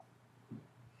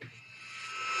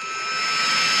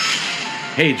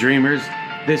Hey dreamers,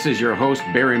 this is your host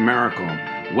Barry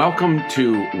Maracle. Welcome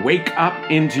to Wake Up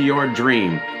Into Your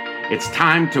Dream. It's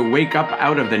time to wake up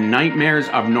out of the nightmares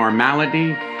of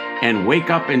normality and wake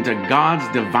up into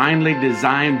God's divinely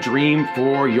designed dream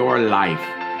for your life.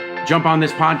 Jump on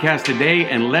this podcast today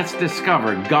and let's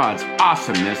discover God's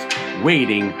awesomeness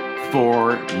waiting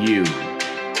for you.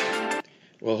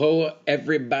 Well, hello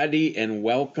everybody and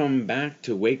welcome back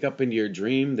to Wake Up Into Your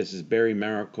Dream. This is Barry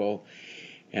Maracle.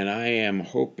 And I am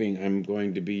hoping I'm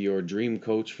going to be your dream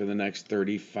coach for the next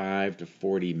 35 to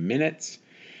 40 minutes.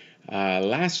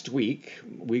 Last week,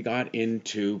 we got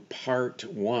into part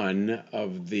one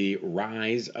of the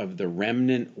rise of the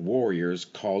Remnant Warriors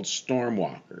called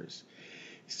StormWalkers.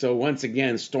 So once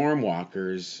again,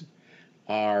 StormWalkers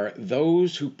are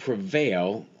those who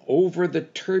prevail over the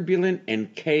turbulent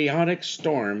and chaotic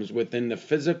storms within the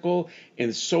physical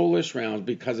and soulish realms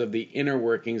because of the inner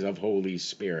workings of Holy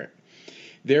Spirit.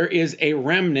 There is a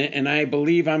remnant, and I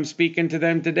believe I'm speaking to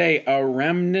them today, a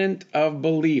remnant of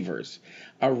believers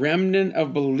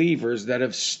that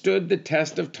have stood the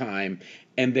test of time,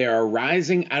 and they are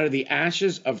rising out of the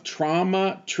ashes of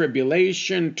trauma,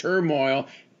 tribulation, turmoil,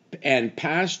 and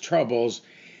past troubles,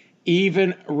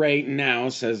 even right now,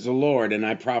 says the Lord. And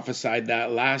I prophesied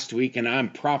that last week, and I'm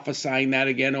prophesying that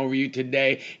again over you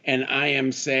today. And I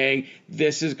am saying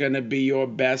this is going to be your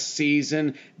best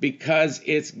season because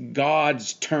it's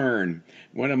God's turn.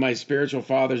 One of my spiritual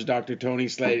fathers, Dr. Tony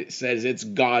Slade, says it's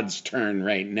God's turn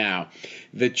right now.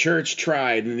 The church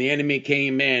tried, and the enemy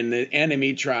came in. The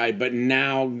enemy tried, but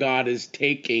now God is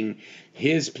taking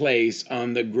his place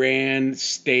on the grand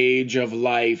stage of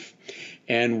life.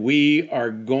 And we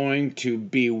are going to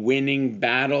be winning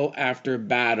battle after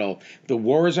battle. The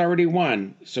war is already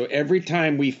won. So every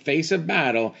time we face a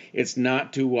battle, it's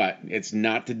not to what? It's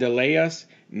not to delay us,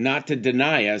 not to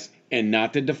deny us, and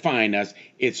not to define us.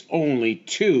 It's only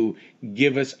to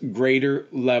give us greater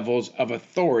levels of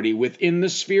authority within the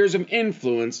spheres of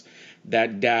influence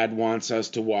that Dad wants us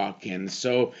to walk in.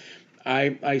 So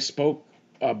I spoke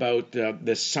about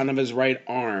the son of his right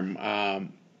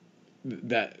arm,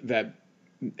 that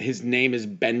his name is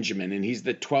Benjamin, and he's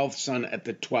the 12th son at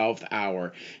the 12th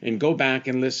hour. And go back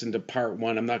and listen to part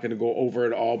one. I'm not going to go over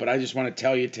it all, but I just want to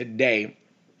tell you today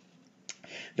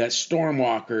that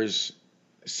stormwalkers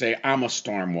say, I'm a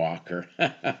stormwalker.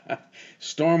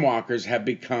 Stormwalkers have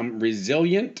become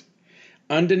resilient,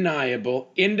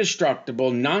 undeniable,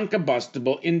 indestructible,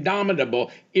 noncombustible,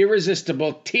 indomitable,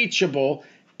 irresistible, teachable,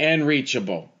 and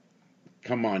reachable.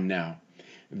 Come on now.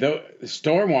 The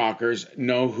stormwalkers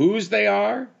know whose they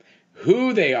are,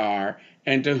 who they are,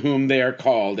 and to whom they are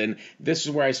called. And this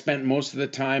is where I spent most of the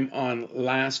time on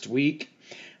last week,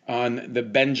 on the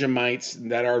Benjamites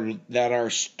that are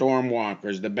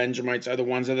stormwalkers. The Benjamites are the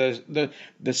ones that are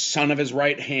the son of his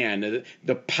right hand,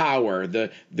 the power,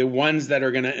 the ones that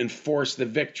are going to enforce the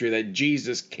victory that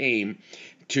Jesus came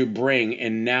to bring.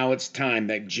 And now it's time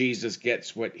that Jesus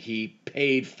gets what he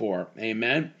paid for.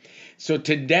 Amen. So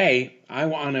today I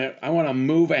want to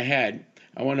move ahead.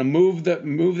 I want to move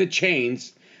the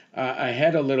chains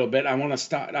ahead a little bit. I want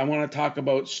to talk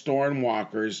about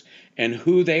stormwalkers and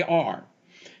who they are.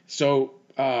 So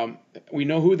we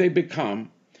know who they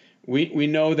become. We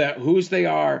know that whose they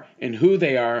are and who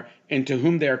they are and to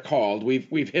whom they are called.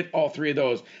 We've hit all three of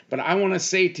those. But I want to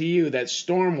say to you that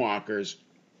stormwalkers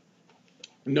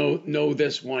know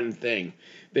this one thing.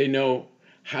 They know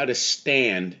how to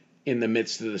stand in the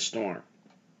midst of the storm.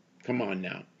 Come on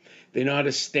now. They know how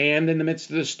to stand in the midst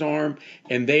of the storm,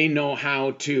 and they know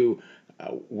how to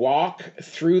walk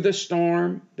through the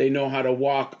storm. They know how to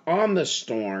walk on the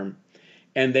storm,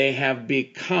 and they have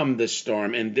become the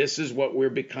storm. And this is what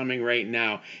we're becoming right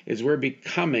now, is we're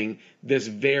becoming this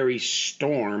very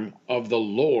storm of the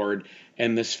Lord.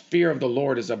 And this fear of the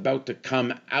Lord is about to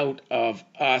come out of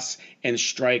us and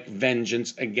strike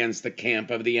vengeance against the camp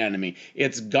of the enemy.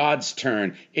 It's God's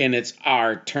turn, and it's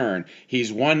our turn.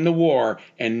 He's won the war,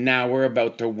 and now we're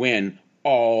about to win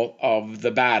all of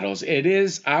the battles. It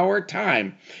is our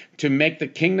time to make the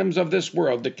kingdoms of this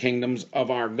world the kingdoms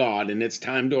of our God, and it's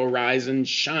time to arise and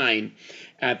shine.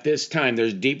 At this time,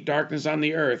 there's deep darkness on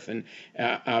the earth, and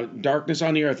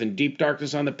deep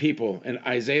darkness on the people. And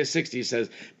Isaiah 60 says,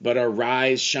 but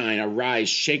arise, shine, arise,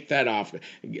 shake that off,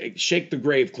 shake the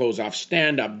grave clothes off,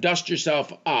 stand up, dust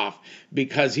yourself off,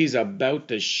 because he's about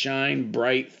to shine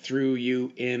bright through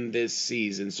you in this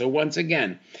season. So once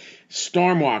again,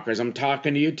 stormwalkers, I'm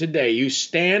talking to you today. You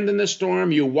stand in the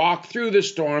storm, you walk through the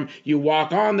storm, you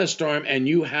walk on the storm, and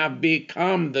you have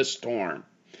become the storm.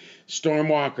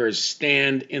 Stormwalkers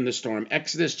stand in the storm.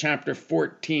 Exodus chapter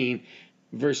 14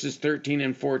 verses 13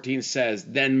 and 14 says,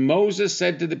 Then Moses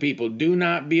said to the people, Do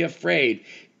not be afraid.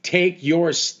 Take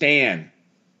your stand.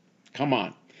 Come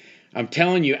on. I'm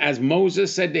telling you, as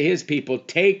Moses said to his people,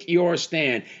 take your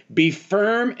stand. Be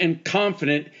firm and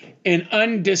confident and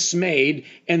undismayed,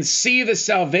 and see the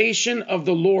salvation of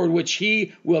the Lord, which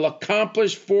he will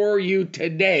accomplish for you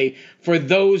today. For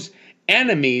those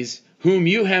enemies whom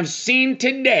you have seen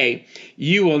today,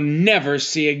 you will never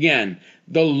see again.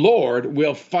 The Lord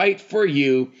will fight for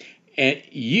you, and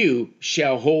you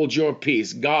shall hold your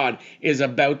peace. God is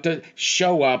about to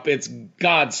show up. It's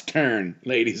God's turn,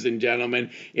 ladies and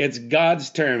gentlemen. It's God's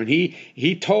turn.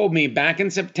 He told me back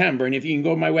in September, and if you can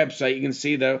go to my website, you can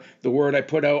see the word I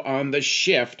put out on the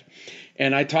shift.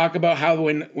 And I talk about how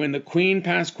when the Queen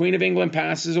of England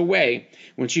passes away,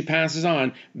 when she passes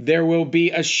on, there will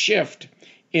be a shift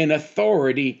in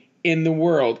authority in the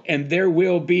world, and there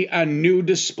will be a new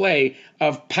display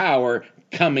of power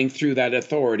coming through that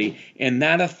authority, and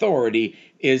that authority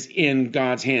is in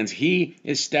God's hands. He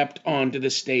has stepped onto the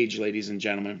stage, ladies and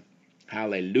gentlemen.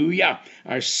 Hallelujah.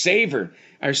 Our Savior,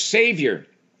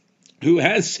 who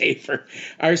has savor,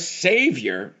 our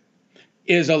Savior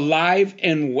is alive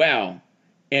and well,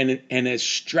 and has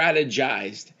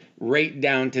strategized right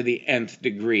down to the nth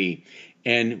degree,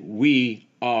 and we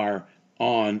are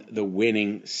on the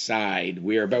winning side.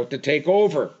 We are about to take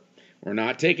over. We're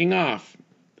not taking off.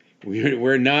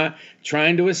 We're not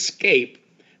trying to escape,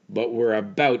 but we're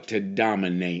about to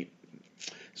dominate.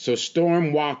 So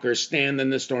StormWalkers stand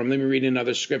in the storm. Let me read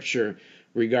another scripture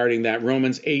regarding that.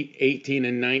 Romans 8:18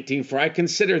 and 19. For I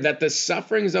consider that the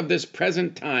sufferings of this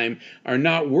present time are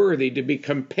not worthy to be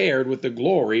compared with the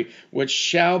glory which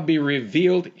shall be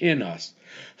revealed in us.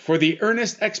 For the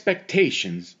earnest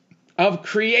expectations of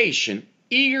creation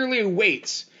eagerly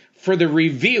waits for the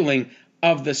revealing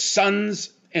of the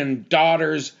sons and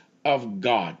daughters of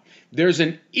God. There's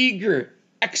an eager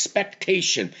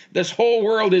expectation. This whole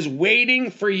world is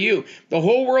waiting for you. The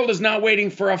whole world is not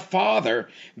waiting for a father.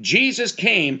 Jesus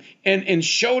came and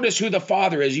showed us who the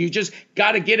Father is. You just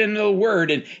got to get into the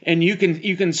Word, and you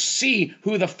can see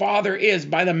who the Father is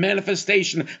by the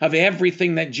manifestation of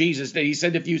everything that Jesus did. He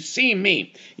said, if you see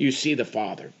me, you see the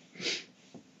Father.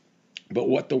 But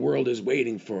what the world is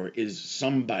waiting for is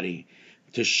somebody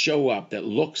to show up that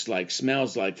looks like,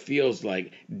 smells like, feels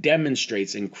like,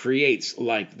 demonstrates and creates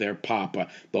like their Papa.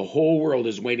 The whole world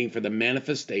is waiting for the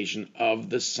manifestation of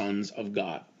the sons of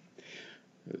God.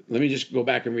 Let me just go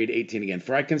back and read 18 again.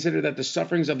 For I consider that the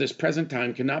sufferings of this present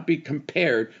time cannot be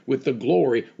compared with the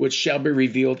glory which shall be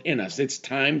revealed in us. It's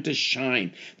time to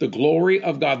shine. The glory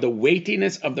of God, the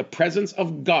weightiness of the presence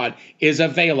of God is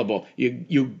available.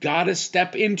 You got to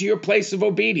step into your place of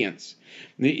obedience.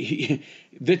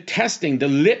 The testing, the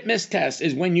litmus test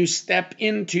is when you step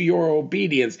into your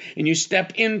obedience and you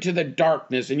step into the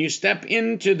darkness and you step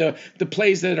into the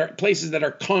places that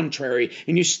are contrary,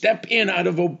 and you step in out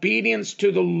of obedience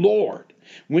to the Lord.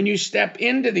 When you step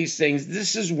into these things,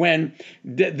 this is when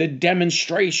the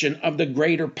demonstration of the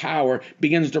greater power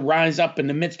begins to rise up in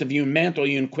the midst of you, mantle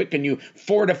you, and quicken you,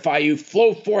 fortify you,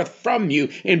 flow forth from you,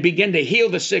 and begin to heal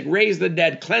the sick, raise the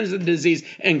dead, cleanse the disease,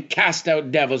 and cast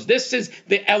out devils. This is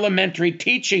the elementary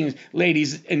teachings,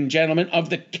 ladies and gentlemen, of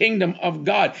the kingdom of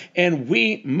God. And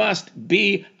we must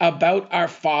be about our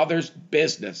Father's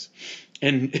business.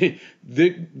 And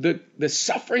the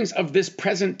sufferings of this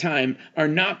present time are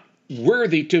not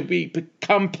worthy to be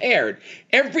compared.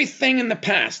 Everything in the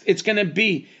past, it's going to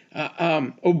be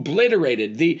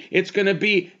obliterated. It's going to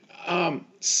be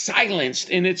silenced,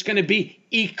 and it's going to be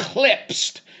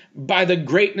eclipsed by the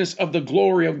greatness of the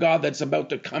glory of God that's about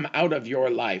to come out of your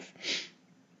life.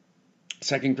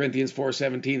 2 Corinthians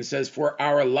 4:17 says, For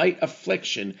our light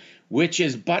affliction, which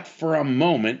is but for a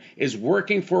moment, is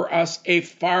working for us a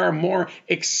far more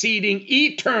exceeding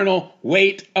eternal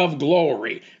weight of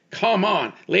glory. Come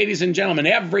on, ladies and gentlemen,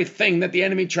 everything that the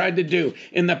enemy tried to do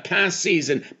in the past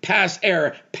season, past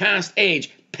era, past age,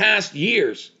 past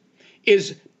years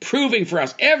is proving for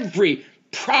us. Every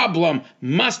problem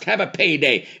must have a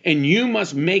payday, and you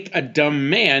must make a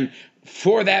demand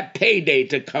for that payday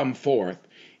to come forth.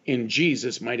 In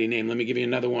Jesus' mighty name. Let me give you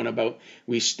another one about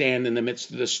we stand in the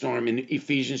midst of the storm. In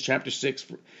Ephesians chapter 6,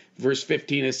 verse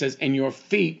 15, it says, And your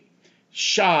feet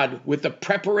shod with the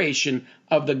preparation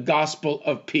of the gospel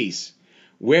of peace.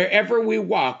 Wherever we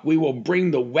walk, we will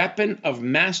bring the weapon of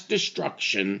mass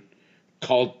destruction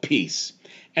called peace.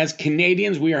 As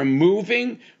Canadians, we are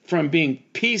moving from being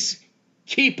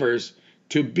peacekeepers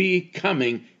to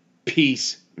becoming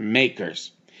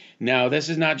peacemakers. Now, this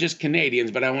is not just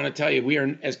Canadians, but I want to tell you, we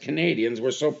are, as Canadians,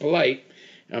 we're so polite.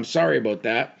 I'm sorry about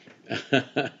that.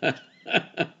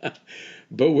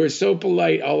 but we're so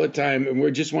polite all the time, and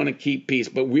we just want to keep peace.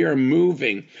 But we are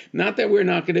moving. Not that we're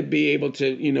not going to be able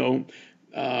to,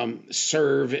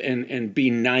 serve and be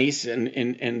nice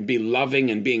and be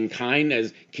loving and being kind,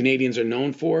 as Canadians are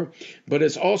known for, but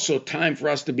it's also time for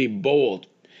us to be bold.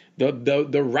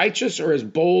 The righteous are as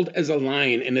bold as a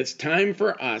lion, and it's time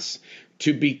for us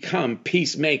to become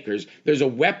peacemakers. There's a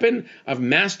weapon of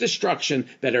mass destruction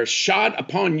that are shod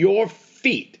upon your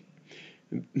feet.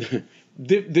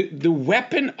 The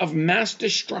weapon of mass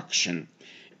destruction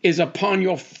is upon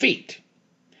your feet.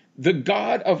 The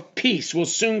God of peace will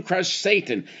soon crush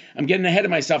Satan. I'm getting ahead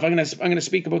of myself. I'm going to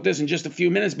speak about this in just a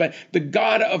few minutes, but the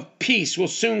God of peace will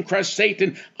soon crush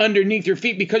Satan underneath your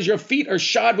feet, because your feet are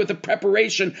shod with the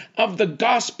preparation of the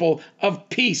gospel of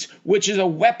peace, which is a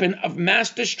weapon of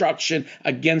mass destruction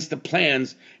against the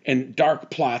plans and dark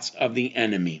plots of the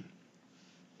enemy.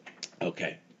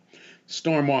 Okay.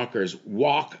 Stormwalkers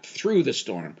walk through the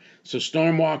storm. So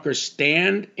stormwalkers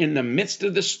stand in the midst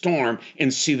of the storm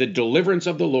and see the deliverance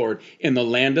of the Lord in the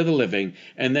land of the living.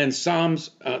 And then Psalms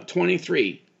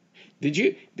 23.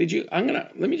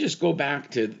 Let me just go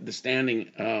back to the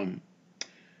standing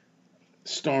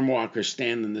stormwalkers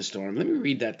stand in the storm. Let me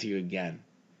read that to you again.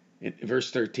 In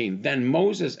verse 13. Then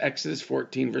Moses, Exodus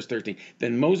 14, verse 13.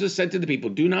 Then Moses said to the people,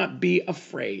 do not be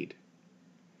afraid.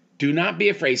 Do not be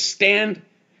afraid. Stand.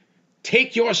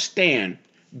 Take your stand,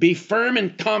 be firm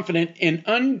and confident and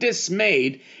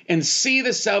undismayed, and see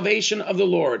the salvation of the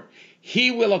Lord. He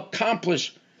will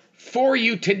accomplish for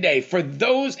you today, for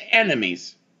those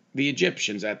enemies, the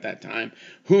Egyptians at that time,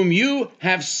 whom you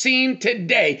have seen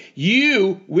today,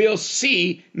 you will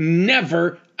see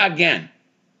never again.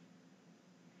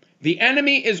 The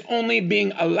enemy is only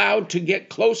being allowed to get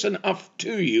close enough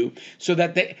to you so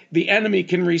that the enemy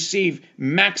can receive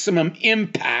maximum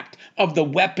impact of the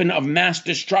weapon of mass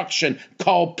destruction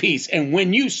called peace. And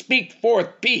when you speak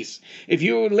forth peace, if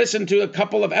you listen to a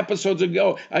couple of episodes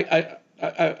ago,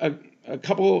 a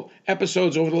couple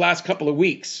episodes over the last couple of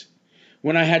weeks,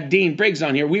 when I had Dean Briggs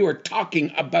on here, we were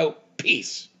talking about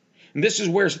peace. And this is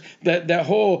where the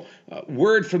whole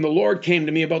word from the Lord came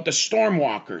to me about the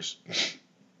stormwalkers.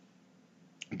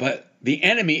 But the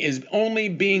enemy is only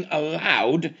being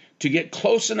allowed to get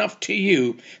close enough to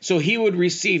you so he would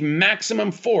receive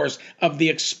maximum force of the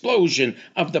explosion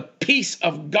of the peace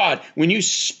of God. When you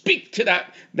speak to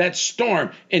that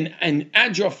storm and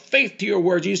add your faith to your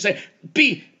words, you say,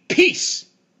 be peace,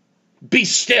 be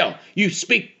still. You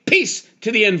speak peace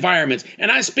to the environments.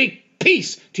 And I speak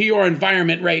peace to your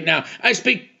environment right now. I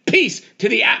speak peace to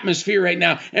the atmosphere right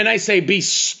now. And I say, be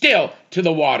still to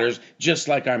the waters, just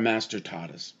like our master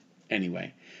taught us.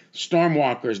 Anyway,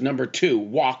 stormwalkers, number 2,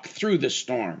 walk through the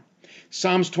storm.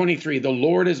 Psalms 23, the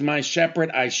Lord is my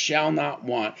shepherd, I shall not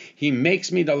want. He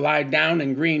makes me to lie down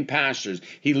in green pastures.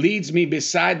 He leads me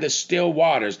beside the still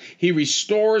waters. He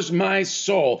restores my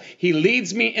soul. He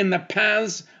leads me in the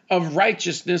paths of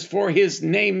righteousness for his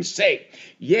name's sake.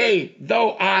 Yea,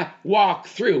 though I walk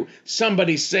through,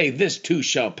 somebody say, this too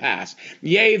shall pass.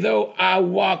 Yea, though I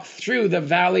walk through the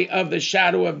valley of the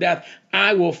shadow of death,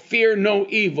 I will fear no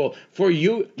evil, for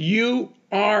you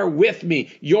are with me.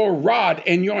 Your rod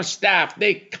and your staff,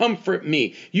 they comfort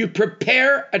me. You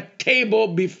prepare a table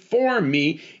before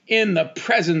me in the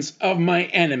presence of my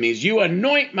enemies. You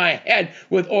anoint my head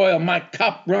with oil. My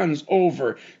cup runs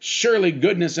over. Surely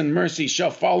goodness and mercy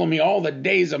shall follow me all the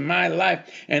days of my life,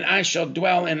 and I shall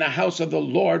dwell in the house of the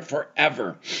Lord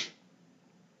forever.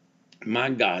 My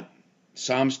God,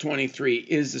 Psalms 23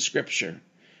 is the scripture,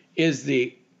 is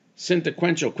the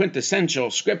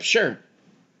quintessential scripture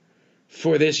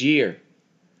for this year.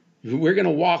 We're going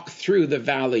to walk through the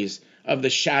valleys of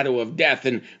the shadow of death,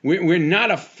 and we're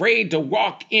not afraid to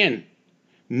walk in,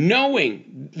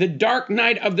 knowing the dark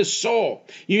night of the soul.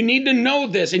 You need to know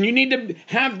this, and you need to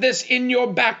have this in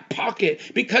your back pocket,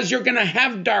 because you're going to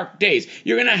have dark days.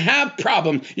 You're going to have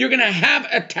problems. You're going to have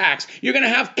attacks. You're going to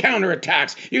have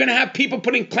counterattacks. You're going to have people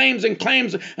putting claims and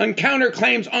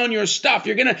counterclaims on your stuff.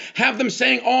 You're going to have them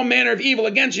saying all manner of evil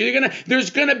against you.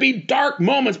 There's going to be dark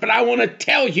moments, but I want to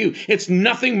tell you, it's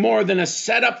nothing more than a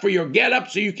setup for your get up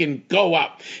so you can go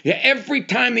up. Every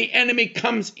time the enemy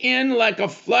comes in like a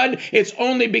flood, it's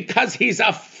only because he's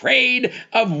afraid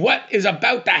of what is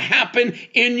about to happen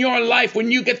in your life. When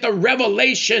you get the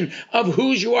revelation of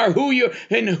whose you are, who you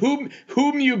and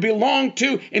whom you belong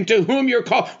to, and to whom you're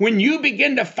called, when you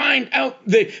begin to find out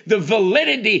the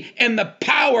validity and the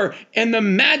power and the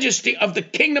majesty of the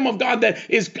kingdom of God that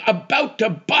is about to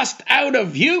bust out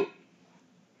of you,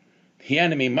 the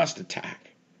enemy must attack,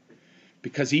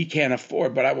 because he can't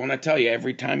afford. But I want to tell you,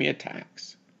 every time he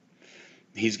attacks,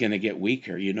 he's going to get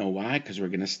weaker. You know why? Because we're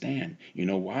going to stand. You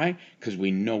know why? Because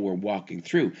we know we're walking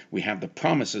through. We have the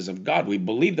promises of God. We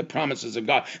believe the promises of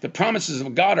God. The promises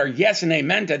of God are yes and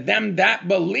amen to them that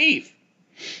believe.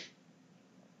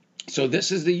 So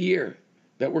this is the year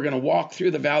that we're going to walk through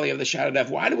the valley of the shadow of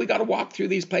death. Why do we got to walk through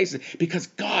these places? Because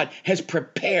God has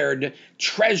prepared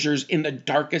treasures in the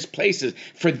darkest places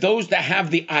for those that have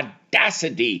the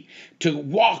audacity to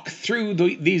walk through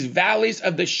these valleys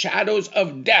of the shadows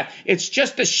of death. It's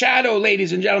just a shadow,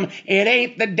 ladies and gentlemen. It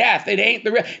ain't the death. It ain't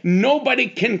the real. Nobody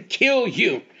can kill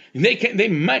you.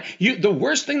 The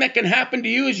worst thing that can happen to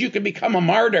you is you can become a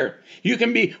martyr. You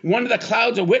can be one of the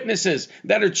clouds of witnesses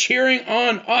that are cheering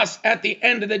on us at the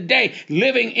end of the day,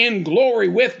 living in glory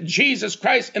with Jesus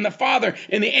Christ and the Father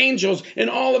and the angels in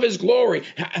all of his glory.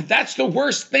 That's the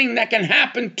worst thing that can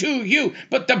happen to you.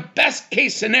 But the best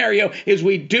case scenario is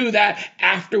we do that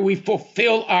after we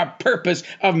fulfill our purpose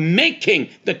of making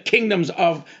the kingdoms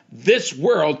of this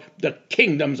world the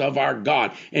kingdoms of our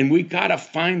God. And we got to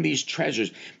find these treasures.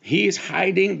 He's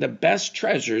hiding the best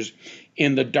treasures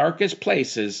in the darkest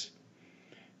places.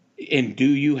 And do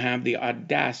you have the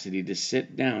audacity to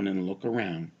sit down and look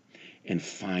around and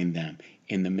find them?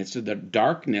 In the midst of the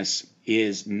darkness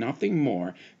is nothing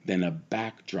more than a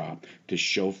backdrop to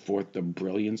show forth the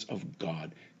brilliance of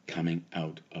God coming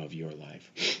out of your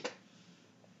life.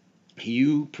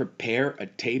 You prepare a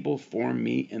table for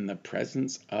me in the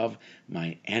presence of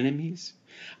my enemies.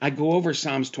 I go over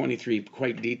Psalms 23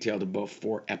 quite detailed about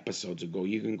 4 episodes ago.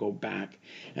 You can go back,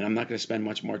 and I'm not going to spend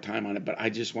much more time on it, but I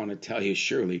just want to tell you,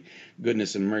 surely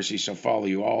goodness and mercy shall follow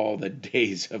you all the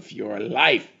days of your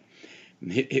life.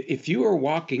 If you are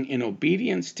walking in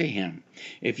obedience to him,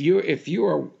 if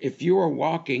you are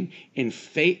walking in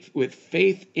faith, with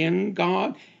faith in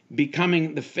God,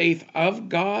 becoming the faith of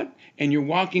God, and you're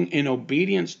walking in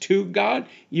obedience to God,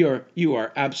 you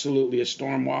are absolutely a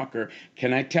storm walker.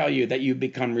 Can I tell you that you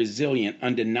become resilient,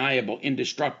 undeniable,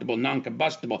 indestructible,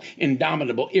 noncombustible,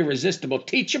 indomitable, irresistible,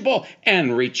 teachable,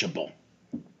 and reachable.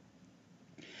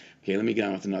 Okay, let me get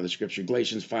on with another scripture.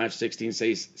 Galatians 5:16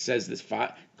 says this.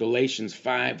 Galatians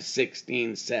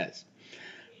 5:16 says,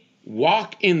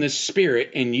 walk in the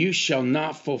Spirit, and you shall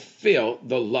not fulfill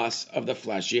the lusts of the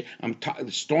flesh.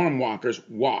 Storm walkers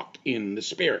walk in the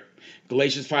Spirit.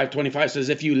 Galatians 5:25 says,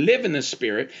 if you live in the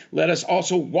Spirit, let us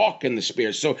also walk in the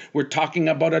Spirit. So we're talking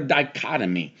about a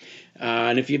dichotomy.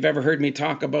 And if you've ever heard me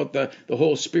talk about the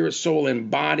whole spirit, soul, and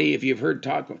body, if you've heard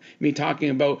me talking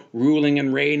about ruling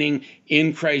and reigning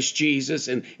in Christ Jesus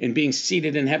and being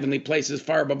seated in heavenly places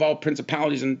far above all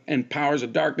principalities and powers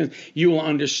of darkness, you will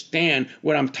understand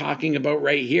what I'm talking about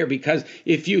right here. Because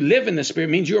if you live in the Spirit,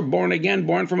 it means you're born again,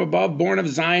 born from above, born of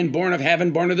Zion, born of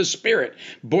heaven, born of the Spirit.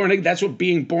 That's what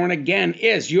being born again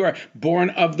is. You are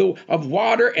born of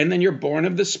water, and then you're born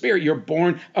of the Spirit. You're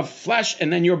born of flesh,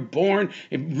 and then you're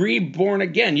reborn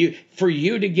again. For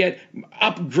you to get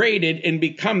upgraded and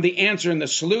become the answer and the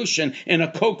solution and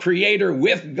a co-creator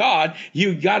with God,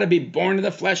 you got to be born of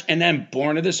the flesh and then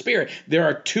born of the Spirit. There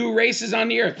are 2 races on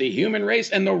the earth, the human race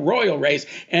and the royal race.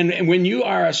 And when you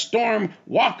are a storm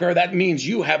walker, that means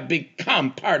you have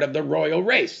become part of the royal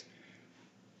race.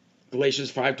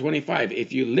 Galatians 5:25,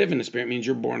 if you live in the Spirit, it means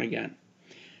you're born again.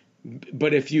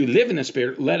 But if you live in the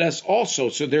Spirit, let us also.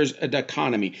 So there's a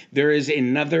dichotomy. There is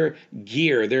another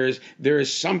gear. There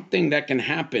is something that can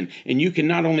happen. And you can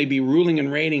not only be ruling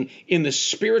and reigning in the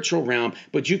spiritual realm,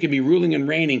 but you can be ruling and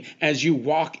reigning as you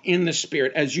walk in the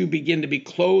Spirit, as you begin to be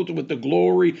clothed with the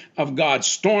glory of God.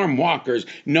 Storm walkers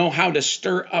know how to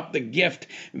stir up the gift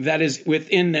that is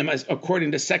within them, as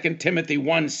according to 2 Timothy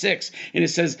 1:6. And it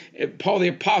says, Paul the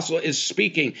Apostle is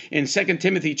speaking in 2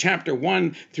 Timothy chapter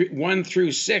 1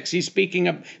 through 6. He's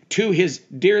speaking to his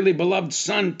dearly beloved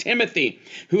son, Timothy,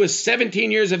 who is 17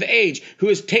 years of age, who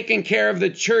is taking care of the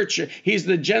church. He's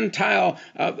the Gentile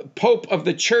Pope of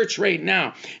the church right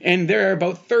now. And there are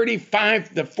about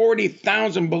 35 to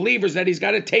 40,000 believers that he's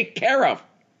got to take care of.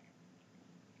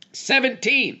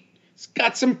 17. He's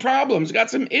got some problems, got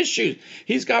some issues.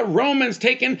 He's got Romans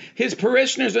taking his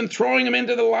parishioners and throwing them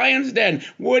into the lion's den.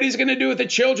 What he's going to do with the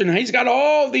children. He's got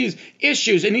all these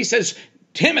issues. And he says,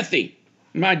 Timothy,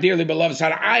 my dearly beloved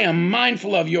son, I am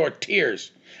mindful of your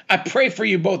tears. I pray for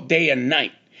you both day and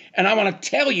night. And I want to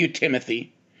tell you,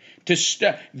 Timothy,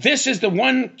 this is the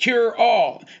one cure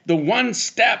all, the one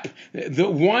step, the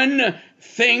one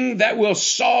thing that will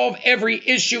solve every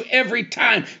issue every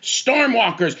time.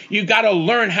 Stormwalkers, you got to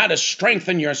learn how to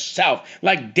strengthen yourself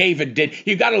like David did.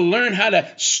 You got to learn how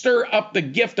to stir up the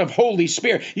gift of Holy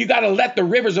Spirit. You got to let the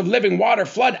rivers of living water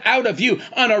flood out of you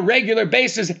on a regular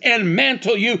basis and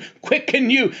mantle you, quicken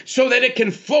you, so that it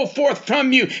can flow forth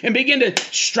from you and begin to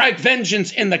strike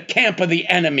vengeance in the camp of the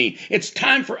enemy. It's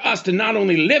time for us to not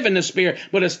only live in the Spirit,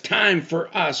 but it's time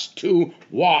for us to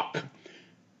walk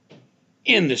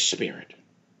in the Spirit.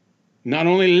 Not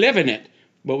only live in it,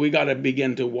 but we got to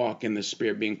begin to walk in the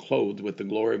Spirit, being clothed with the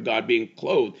glory of God, being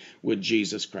clothed with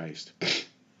Jesus Christ.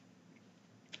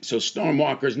 So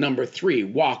Stormwalkers number 3,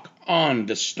 walk on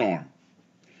the storm.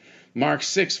 Mark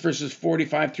 6, verses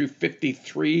 45 through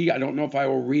 53. I don't know if I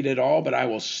will read it all, but I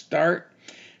will start.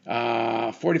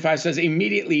 45 says,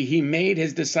 immediately he made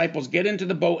his disciples get into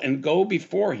the boat and go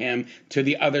before him to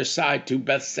the other side, to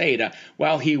Bethsaida,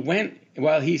 while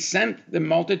he sent the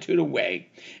multitude away.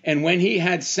 And when he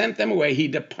had sent them away, he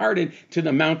departed to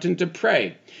the mountain to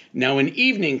pray. Now when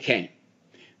evening came,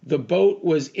 the boat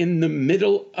was in the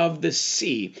middle of the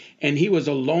sea, and he was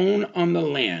alone on the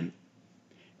land.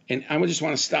 And I just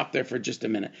want to stop there for just a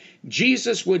minute.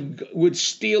 Jesus would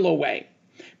steal away,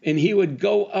 and he would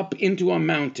go up into a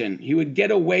mountain. He would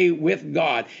get away with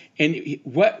God. And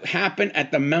what happened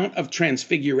at the Mount of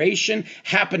Transfiguration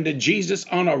happened to Jesus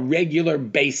on a regular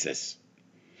basis.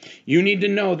 You need to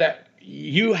know that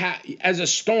you as a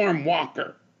storm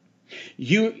walker,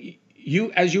 you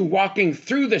as you're walking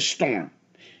through the storm,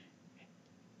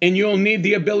 and you'll need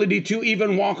the ability to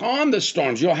even walk on the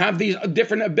storms. You'll have these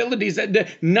different abilities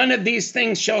that none of these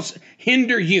things shall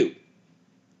hinder you.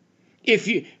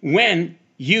 When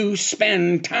you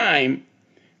spend time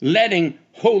letting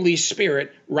Holy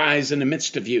Spirit rise in the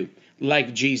midst of you,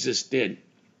 like Jesus did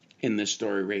in this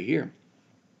story right here.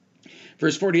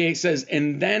 Verse 48 says,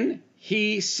 and then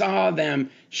he saw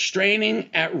them straining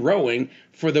at rowing,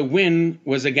 for the wind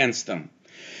was against them.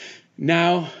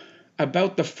 Now,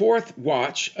 about the 4th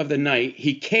watch of the night,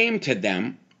 he came to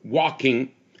them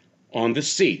walking on the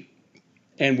sea,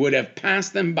 and would have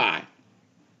passed them by.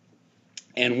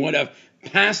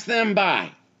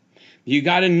 You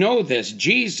got to know this.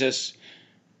 Jesus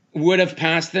would have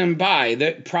passed them by.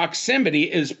 The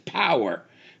proximity is power.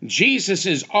 Jesus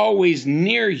is always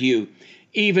near you,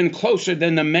 even closer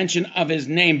than the mention of his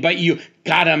name, but you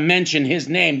gotta mention his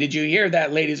name. Did you hear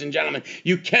that, ladies and gentlemen?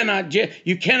 You cannot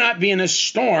be in a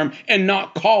storm and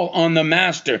not call on the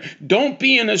master. Don't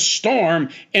be in a storm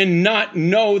and not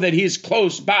know that he's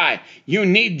close by. You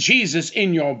need Jesus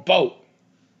in your boat.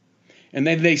 And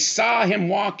then they saw him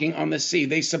walking on the sea.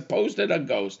 They supposed it a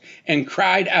ghost and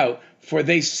cried out, for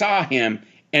they saw him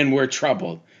and were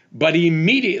troubled. But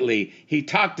immediately he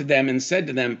talked to them and said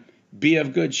to them, be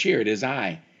of good cheer, it is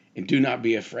I, and do not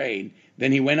be afraid.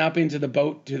 Then he went up into the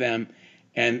boat to them,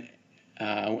 and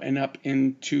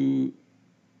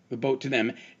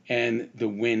and the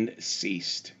wind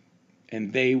ceased,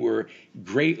 and they were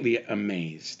greatly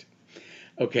amazed.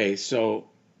 Okay, so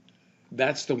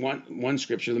that's the one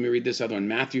scripture. Let me read this other one.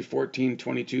 Matthew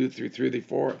 14:22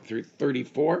 through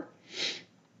 34.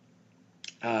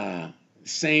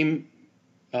 Same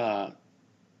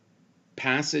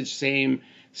passage, same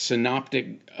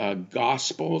synoptic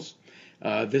gospels.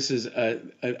 This is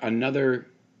another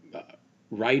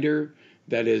writer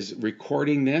that is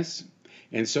recording this.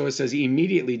 And so it says,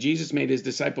 immediately Jesus made his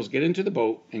disciples get into the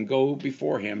boat and go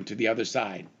before him to the other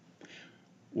side,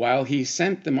 while he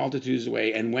sent the multitudes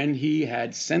away. And when he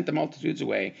had sent the multitudes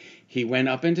away, he went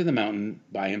up into the mountain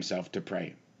by himself to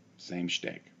pray. Same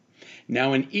shtick.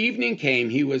 Now when evening came,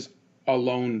 he was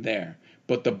alone there.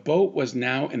 But the boat was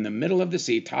now in the middle of the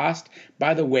sea, tossed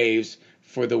by the waves,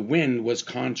 for the wind was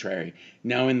contrary.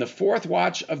 Now in the 4th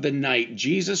watch of the night,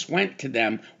 Jesus went to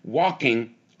them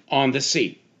walking on the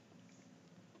sea.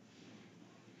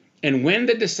 And when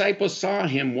the disciples saw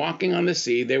him walking on the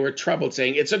sea, they were troubled,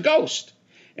 saying, it's a ghost.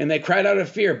 And they cried out of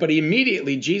fear. But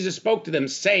immediately Jesus spoke to them,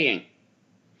 saying,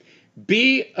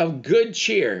 be of good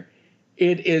cheer.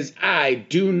 It is I,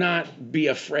 do not be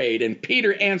afraid. And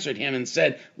Peter answered him and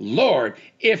said, Lord,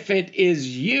 if it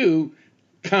is you,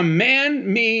 command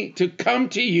me to come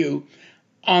to you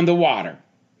on the water.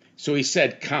 So he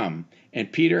said, come.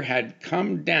 And Peter had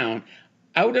come down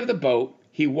out of the boat.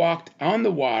 He walked on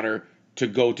the water to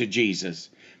go to Jesus.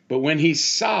 But when he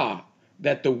saw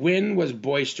that the wind was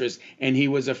boisterous and he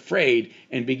was afraid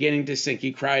and beginning to sink,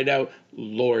 he cried out,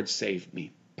 Lord, save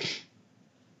me.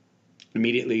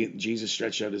 Immediately Jesus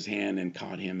stretched out his hand and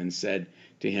caught him and said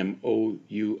to him, O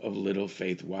you of little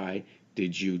faith, why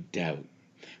did you doubt?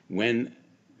 When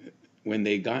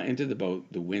they got into the boat,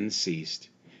 the wind ceased.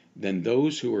 Then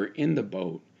those who were in the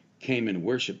boat came and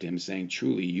worshipped him, saying,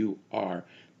 truly, you are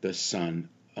the Son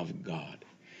of God.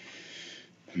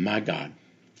 My God,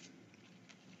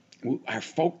 our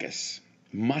focus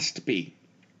must be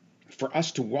for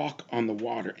us to walk on the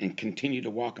water and continue to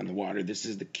walk on the water. This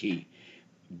is the key.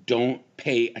 Don't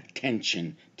pay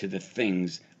attention to the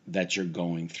things that you're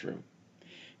going through.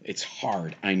 It's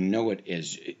hard. I know it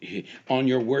is. On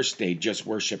your worst day, just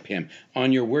worship him.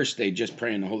 On your worst day, just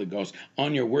pray in the Holy Ghost.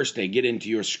 On your worst day, get into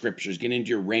your scriptures. Get into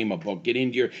your Rhema book. Get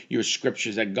into your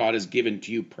scriptures that God has given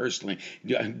to you personally.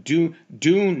 Do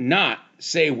not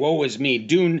say, woe is me.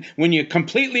 When you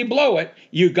completely blow it,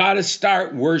 you got to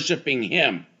start worshiping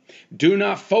him. Do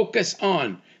not focus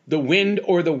on the wind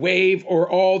or the wave or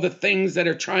all the things that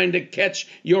are trying to catch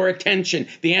your attention.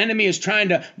 The enemy is trying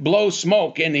to blow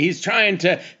smoke, and he's trying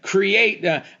to create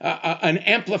an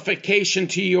amplification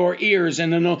to your ears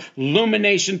and an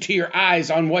illumination to your eyes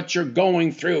on what you're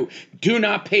going through. Do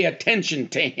not pay attention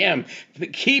to him.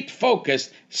 Keep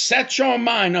focused. Set your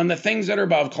mind on the things that are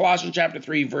above. Colossians chapter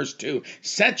 3, verse 2.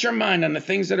 Set your mind on the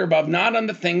things that are above, not on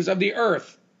the things of the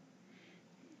earth.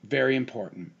 Very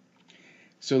important.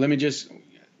 So let me just...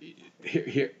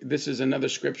 Here, this is another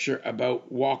scripture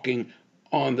about walking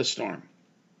on the storm.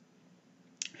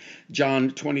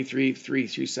 John 23,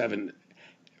 3-7.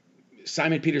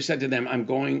 Simon Peter said to them, I'm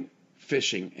going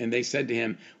fishing. And they said to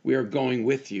him, we are going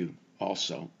with you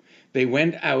also. They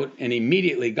went out and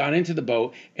immediately got into the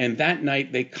boat, and that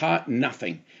night they caught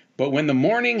nothing. But when the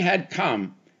morning had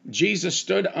come, Jesus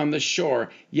stood on the shore,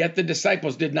 yet the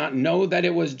disciples did not know that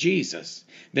it was Jesus.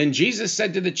 Then Jesus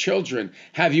said to the children,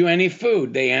 have you any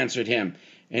food? They answered him.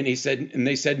 And they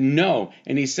said, no.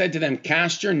 And he said to them,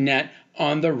 cast your net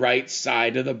on the right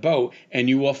side of the boat, and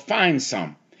you will find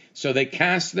some. So they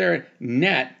cast their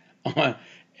net on,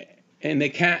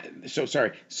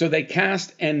 So they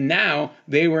cast, and now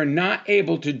they were not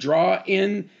able to draw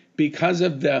in because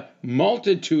of the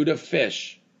multitude of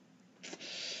fish.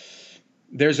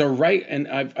 There's a right, and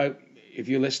if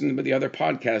you listen to the other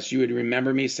podcasts, you would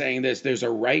remember me saying this. There's a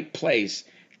right place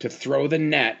to throw the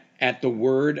net at the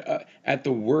word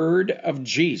of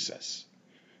Jesus,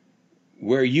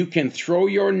 where you can throw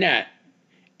your net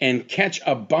and catch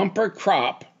a bumper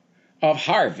crop of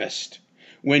harvest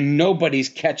when nobody's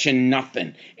catching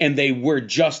nothing, and they were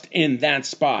just in that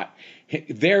spot.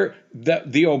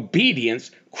 The obedience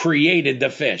created the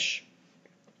fish.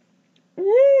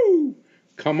 Woo!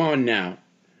 Come on now.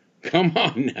 Come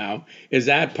on now. Is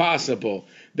that possible?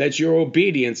 That your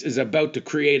obedience is about to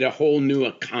create a whole new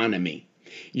economy.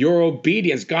 Your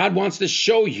obedience, God wants to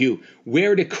show you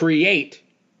where to create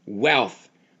wealth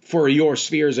for your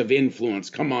spheres of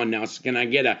influence. Come on now. Can I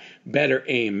get a better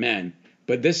amen?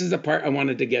 But this is the part I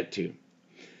wanted to get to.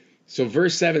 So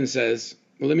verse 7 says,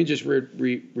 well, let me just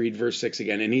read verse 6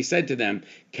 again. And he said to them,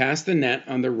 cast the net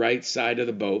on the right side of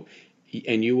the boat,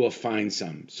 and you will find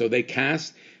some. So they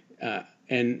cast,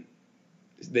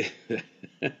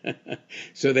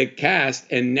 so they cast,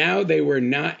 and now they were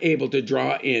not able to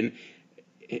draw in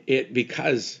it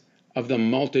because of the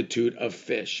multitude of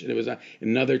fish. It was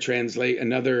another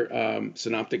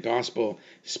synoptic gospel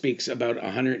speaks about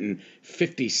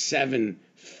 157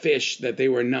 fish that they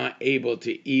were not able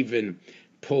to even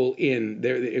pull in.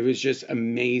 It was just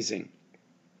amazing.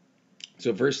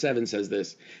 So verse 7 says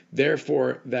this,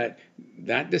 therefore that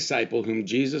disciple whom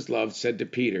Jesus loved said to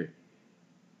Peter,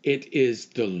 it is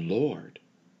the Lord.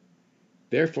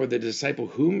 Therefore the disciple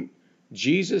whom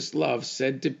Jesus loved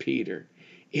said to Peter,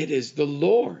 it is the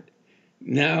Lord.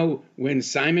 Now when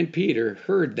Simon Peter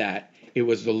heard that it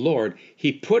was the Lord,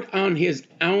 he put on his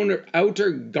outer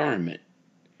garment,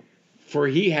 for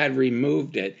he had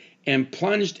removed it, and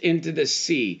plunged into the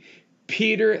sea.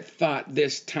 Peter thought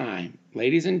this time,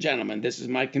 ladies and gentlemen, this is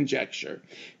my conjecture.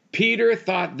 Peter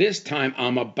thought this time,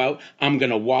 I'm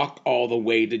going to walk all the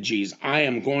way to Jesus. I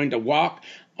am going to walk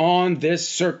on this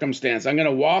circumstance. I'm going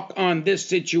to walk on this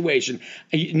situation.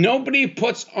 Nobody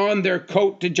puts on their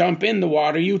coat to jump in the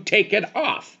water. You take it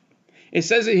off. It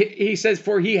says, he says,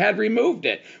 for he had removed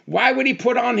it. Why would he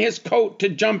put on his coat to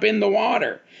jump in the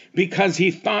water? Because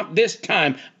he thought this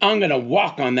time, I'm going to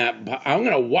walk on that. I'm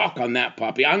going to walk on that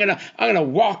puppy. I'm going to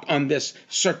walk on this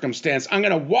circumstance. I'm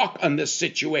going to walk on this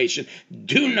situation.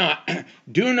 Do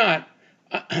not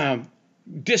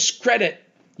discredit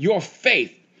your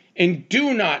faith. And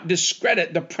do not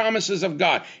discredit the promises of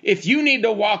God. If you need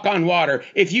to walk on water,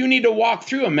 if you need to walk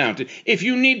through a mountain, if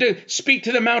you need to speak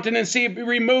to the mountain and see it be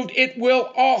removed, it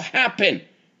will all happen.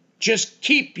 Just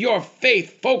keep your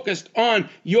faith focused on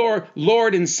your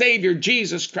Lord and Savior,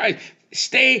 Jesus Christ.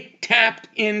 Stay tapped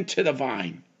into the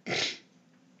vine.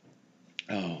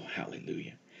 Oh,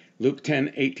 hallelujah. Luke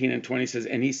 10:18-20 says,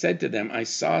 and he said to them, I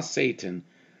saw Satan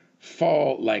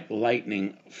fall like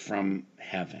lightning from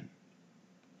heaven.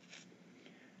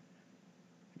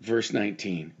 Verse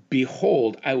 19,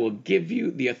 behold, I will give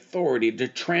you the authority to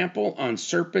trample on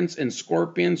serpents and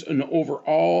scorpions and over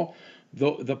all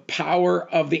the power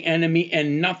of the enemy,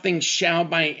 and nothing shall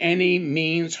by any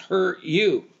means hurt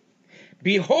you.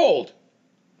 Behold,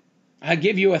 I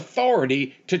give you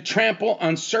authority to trample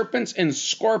on serpents and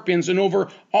scorpions and over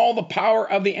all the power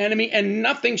of the enemy, and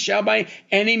nothing shall by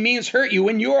any means hurt you.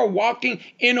 When you are walking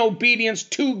in obedience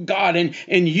to God,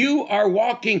 and you are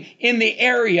walking in the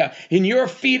area, and your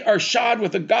feet are shod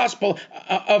with the gospel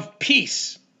of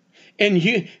peace, and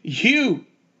you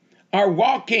are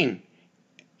walking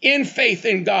in faith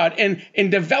in God and in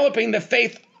developing the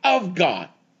faith of God,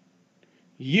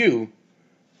 you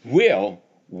will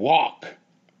walk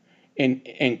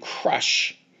and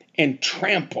crush and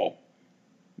trample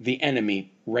the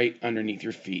enemy right underneath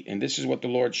your feet. And this is what the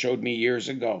Lord showed me years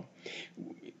ago.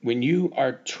 When you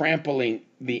are trampling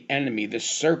the enemy, the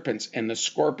serpents and the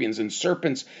scorpions, and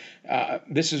serpents,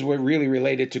 this is what really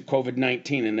related to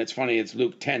COVID-19. And it's funny, it's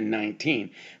Luke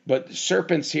 10:19. But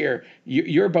serpents here,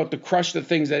 you're about to crush the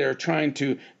things that are trying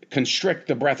to constrict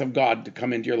the breath of God to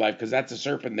come into your life, because that's a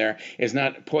serpent there. It's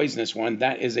not a poisonous one.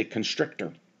 That is a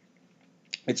constrictor.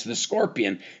 It's the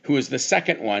scorpion, who is the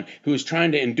second one, who is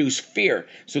trying to induce fear.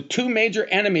 So two major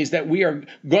enemies that we are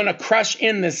going to crush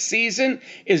in this season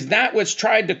is that which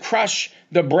tried to crush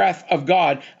the breath of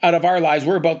God out of our lives.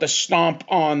 We're about to stomp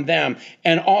on them.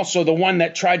 And also the one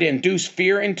that tried to induce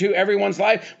fear into everyone's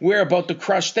life, we're about to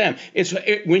crush them.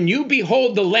 When you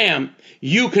behold the Lamb,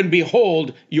 you can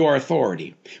behold your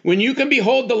authority. When you can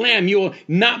behold the Lamb, you will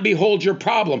not behold your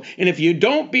problem. And if you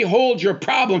don't behold your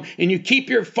problem and you keep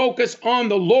your focus on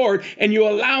the Lord, and you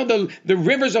allow the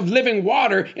rivers of living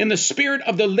water and the Spirit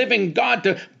of the living God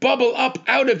to bubble up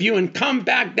out of you and come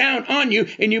back down on you,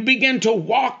 and you begin to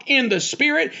walk in the Spirit,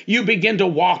 you begin to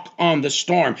walk on the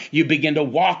storm. You begin to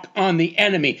walk on the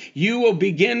enemy. You will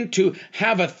begin to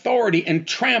have authority and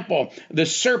trample the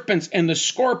serpents and the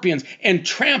scorpions and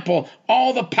trample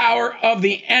all the power of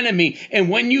the enemy. And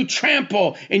when you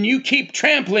trample and you keep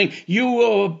trampling, you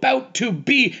will about to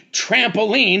be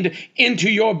trampolined into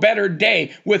your better day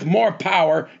with more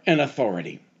power and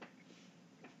authority.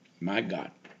 My God.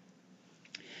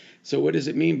 So what does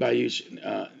it mean by you,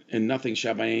 and nothing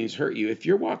shall by any means hurt you? If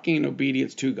you're walking in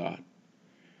obedience to God,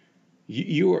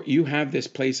 you have this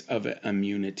place of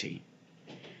immunity.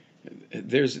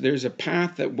 There's a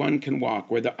path that one can walk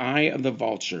where the eye of the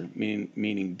vulture,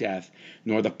 meaning death,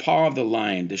 nor the paw of the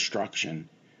lion, destruction,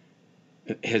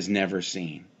 has never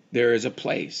seen. There is a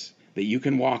place that you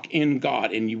can walk in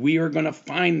God, and we are going to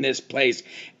find this place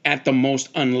at the most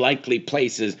unlikely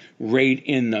places, right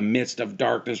in the midst of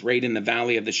darkness, right in the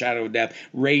valley of the shadow of death,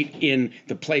 right in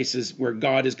the places where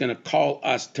God is going to call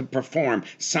us to perform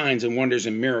signs and wonders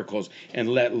and miracles and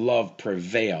let love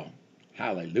prevail.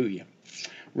 Hallelujah.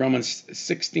 Romans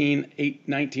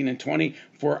 16:8-19-20,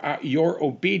 for your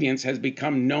obedience has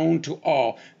become known to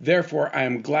all. Therefore, I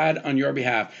am glad on your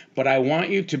behalf. But I want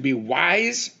you to be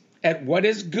wise at what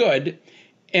is good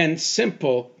and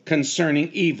simple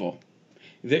concerning evil.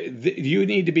 You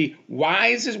need to be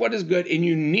wise as what is good, and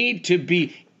you need to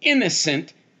be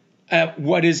innocent at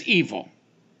what is evil,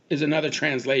 is another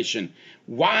translation.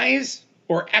 Wise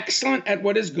or excellent at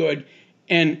what is good,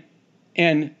 and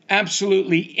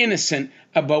absolutely innocent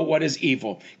about what is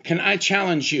evil. Can I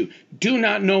challenge you? Do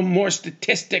not know more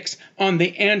statistics on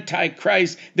the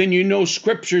Antichrist than you know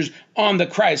scriptures on the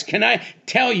Christ. Can I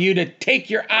tell you to take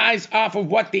your eyes off of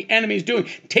what the enemy is doing?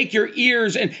 Take your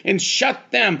ears and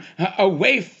shut them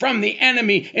away from the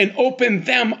enemy and open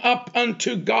them up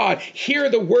unto God. Hear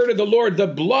the word of the Lord. The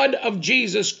blood of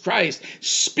Jesus Christ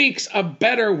speaks a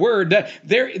better word.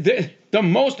 The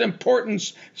most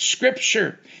important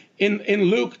scripture in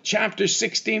Luke chapter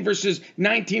 16, verses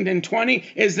 19 and 20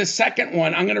 is the second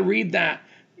one. I'm going to read that.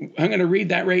 I'm going to read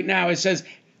that right now. It says,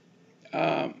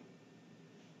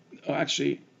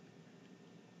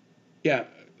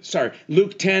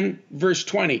 Luke 10, verse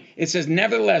 20. It says,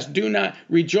 nevertheless, do not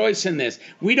rejoice in this.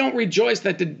 We don't rejoice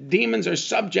that the demons are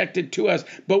subjected to us,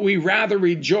 but we rather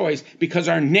rejoice because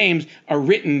our names are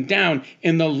written down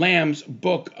in the Lamb's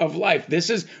book of life. This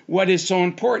is what is so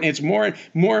important. It's more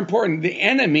important. The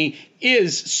enemy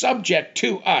is subject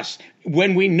to us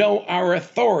when we know our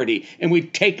authority and we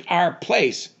take our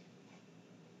place.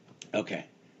 Okay.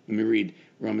 Let me read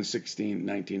Romans 16,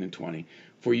 19, and 20.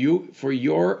 For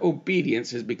your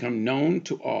obedience has become known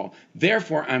to all.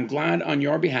 Therefore, I'm glad on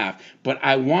your behalf, but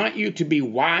I want you to be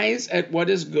wise at what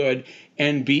is good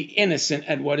and be innocent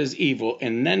at what is evil.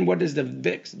 And then what does the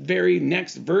very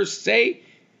next verse say?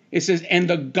 It says, and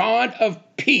the God of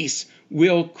peace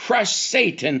will crush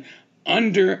Satan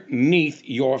underneath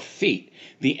your feet.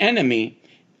 The enemy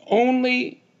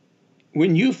only,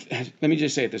 let me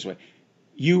just say it this way.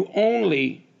 You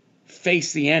only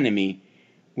face the enemy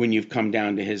when you've come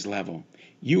down to his level.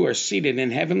 You are seated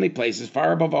in heavenly places,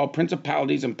 far above all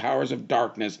principalities and powers of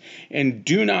darkness, and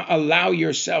do not allow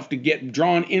yourself to get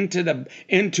drawn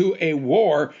into a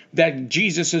war that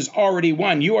Jesus has already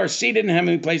won. You are seated in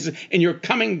heavenly places, and you're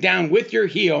coming down with your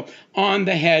heel on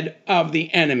the head of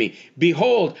the enemy.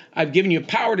 Behold, I've given you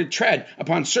power to tread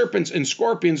upon serpents and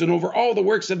scorpions and over all the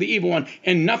works of the evil one,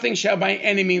 and nothing shall by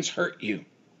any means hurt you.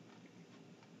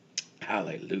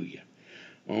 Hallelujah.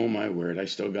 Oh, my word. I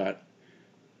still got...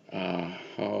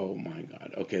 oh my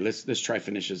God. Okay, let's try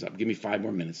finish this up. Give me 5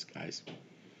 more minutes, guys.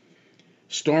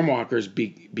 Stormwalkers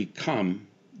become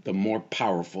the more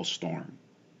powerful storm.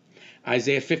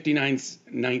 Isaiah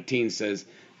 59:19 says,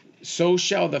 so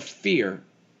shall they fear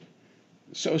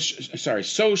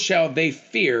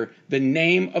the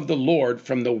name of the Lord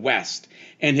from the west,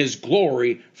 and his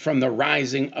glory from the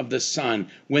rising of the sun.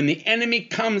 When the enemy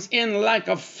comes in like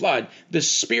a flood, the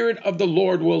Spirit of the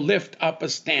Lord will lift up a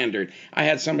standard. I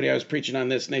had somebody, I was preaching on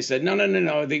this, and they said, no,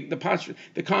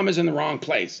 the comma's in the wrong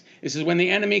place. It says, when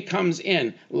the enemy comes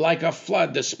in like a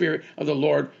flood, the Spirit of the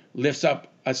Lord lifts up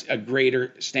a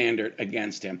greater standard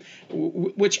against him.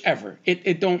 Whichever.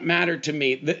 It don't matter to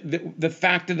me. The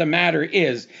fact of the matter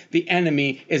is the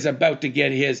enemy is about to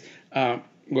get his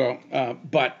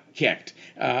butt kicked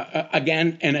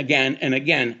again and again and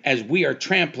again as we are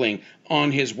trampling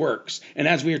on his works. And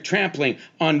as we are trampling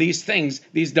on these things,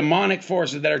 these demonic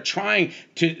forces that are trying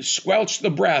to squelch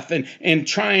the breath and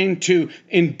trying to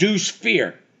induce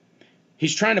fear.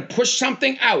 He's trying to push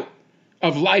something out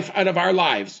of life out of our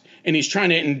lives. And he's trying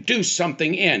to induce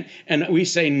something in. And we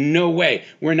say, no way.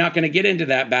 We're not going to get into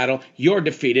that battle. You're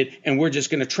defeated. And we're just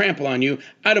going to trample on you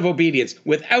out of obedience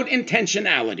without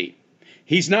intentionality.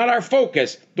 He's not our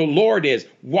focus. The Lord is.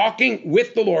 Walking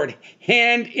with the Lord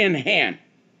hand in hand.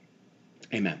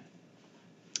 Amen.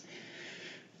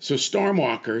 So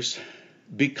stormwalkers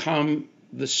become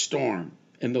the storm.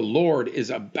 And the Lord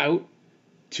is about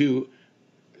to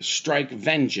strike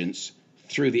vengeance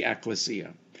through the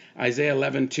Ekklesia. Isaiah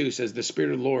 11:2 says, the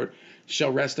Spirit of the Lord shall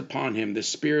rest upon him, the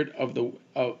Spirit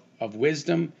of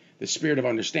wisdom, the Spirit of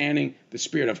understanding, the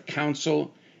Spirit of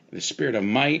counsel, the Spirit of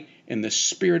might, and the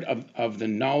Spirit of the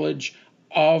knowledge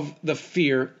of the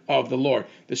fear of the Lord.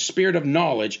 The Spirit of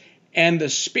knowledge and the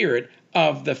Spirit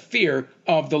of the fear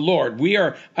of the Lord. We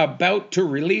are about to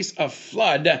release a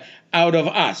flood out of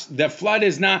us. The flood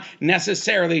is not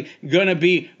necessarily going to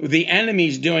be the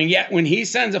enemy's doing. Yet when he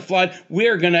sends a flood,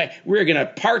 we're going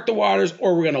to part the waters,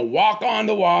 or we're going to walk on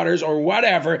the waters, or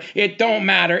whatever. It don't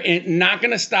matter. It's not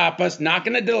going to stop us, not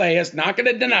going to delay us, not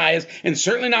going to deny us, and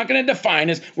certainly not going to define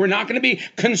us. We're not going to be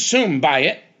consumed by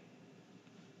it.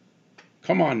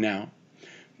 Come on now.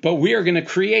 But we are going to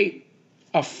create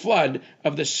a flood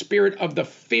of the Spirit of the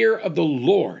fear of the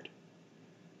Lord.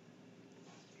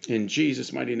 In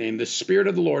Jesus' mighty name, the Spirit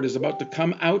of the Lord is about to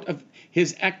come out of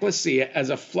His Ekklesia as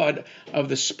a flood of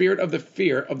the Spirit of the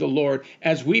fear of the Lord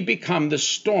as we become the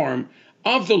storm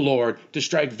of the Lord to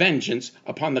strike vengeance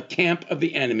upon the camp of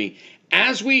the enemy.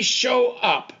 As we show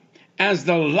up as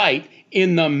the light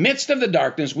in the midst of the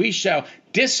darkness, we shall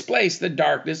displace the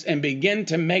darkness and begin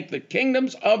to make the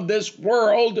kingdoms of this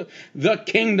world the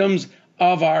kingdoms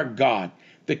of our God.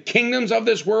 The kingdoms of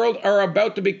this world are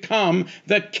about to become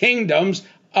the kingdoms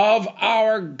of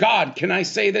our God. Can I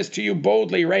say this to you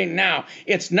boldly right now?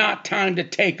 It's not time to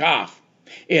take off.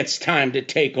 It's time to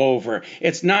take over.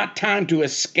 It's not time to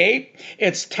escape.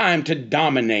 It's time to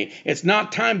dominate. It's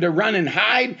not time to run and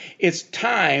hide. It's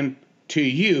time to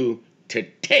you to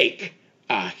take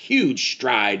a huge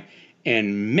stride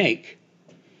and make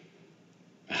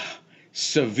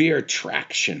severe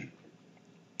traction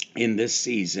in this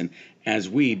season as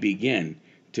we begin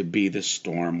to be the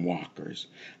storm walkers.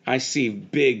 I see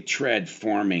big tread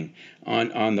forming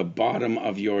on the bottom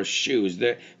of your shoes.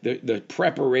 The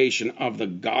preparation of the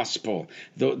gospel.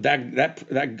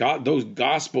 Those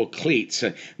gospel cleats.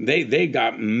 They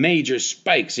got major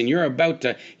spikes, and you're about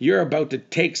to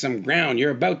take some ground.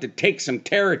 You're about to take some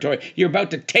territory. You're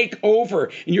about to take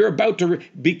over, and you're about to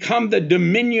become the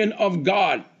dominion of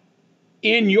God.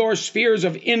 in your spheres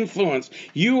of influence.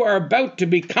 You are about to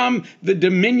become the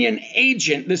dominion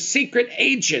agent, the secret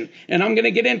agent. And I'm going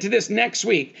to get into this next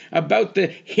week about the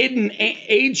hidden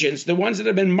agents, the ones that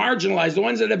have been marginalized, the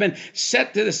ones that have been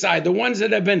set to the side, the ones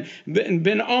that have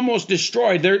been almost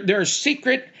destroyed. There are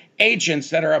secret agents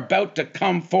that are about to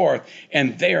come forth,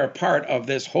 and they are part of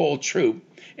this whole troop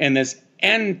and this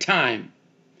end time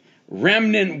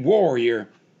remnant warrior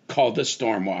called the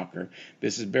StormWalker.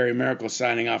 This is Barry Maracle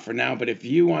signing off for now. But if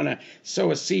you want to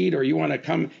sow a seed, or you want to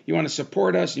come, you want to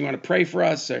support us, you want to pray for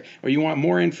us, or you want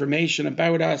more information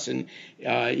about us, and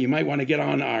you might want to get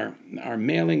on our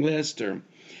mailing list,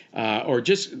 or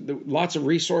just lots of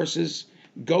resources,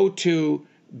 go to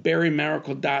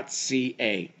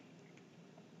barrymaracle.ca,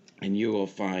 and you will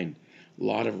find a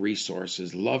lot of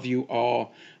resources. Love you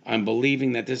all. I'm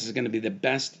believing that this is going to be the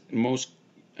best, most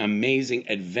amazing,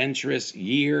 adventurous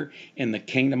year in the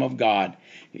kingdom of God.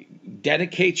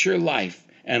 Dedicate your life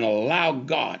and allow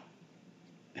God,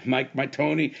 like my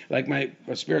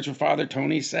spiritual father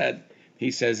Tony said, he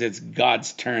says, it's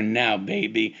God's turn now,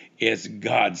 baby. It's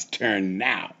God's turn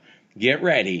now. Get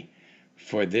ready,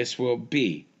 for this will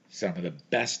be some of the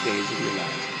best days of your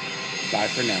lives. Bye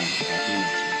for now. Talk to you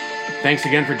next week. Thanks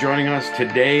again for joining us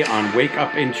today on Wake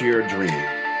Up Into Your Dream.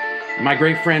 My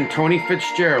great friend Tony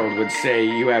Fitzgerald would say,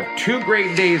 you have two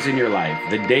great days in your life,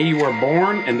 the day you were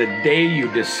born and the day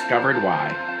you discovered why.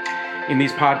 In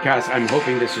these podcasts, I'm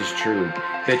hoping this is true,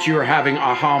 that you are having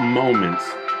aha moments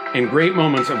and great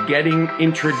moments of getting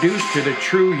introduced to the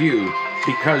true you,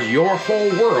 because your whole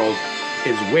world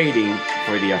is waiting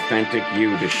for the authentic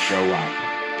you to show up.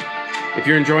 If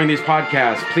you're enjoying these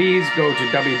podcasts, please go to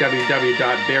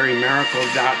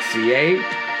www.barrymaracle.ca.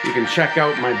 You can check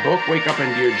out my book, Wake Up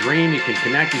Into Your Dream. You can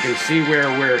connect. You can see where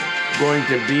we're going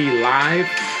to be live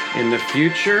in the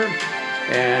future.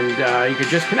 And you can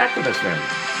just connect with us then.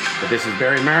 But this is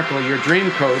Barry Maracle, your dream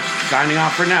coach, signing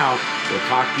off for now. We'll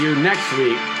talk to you next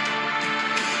week.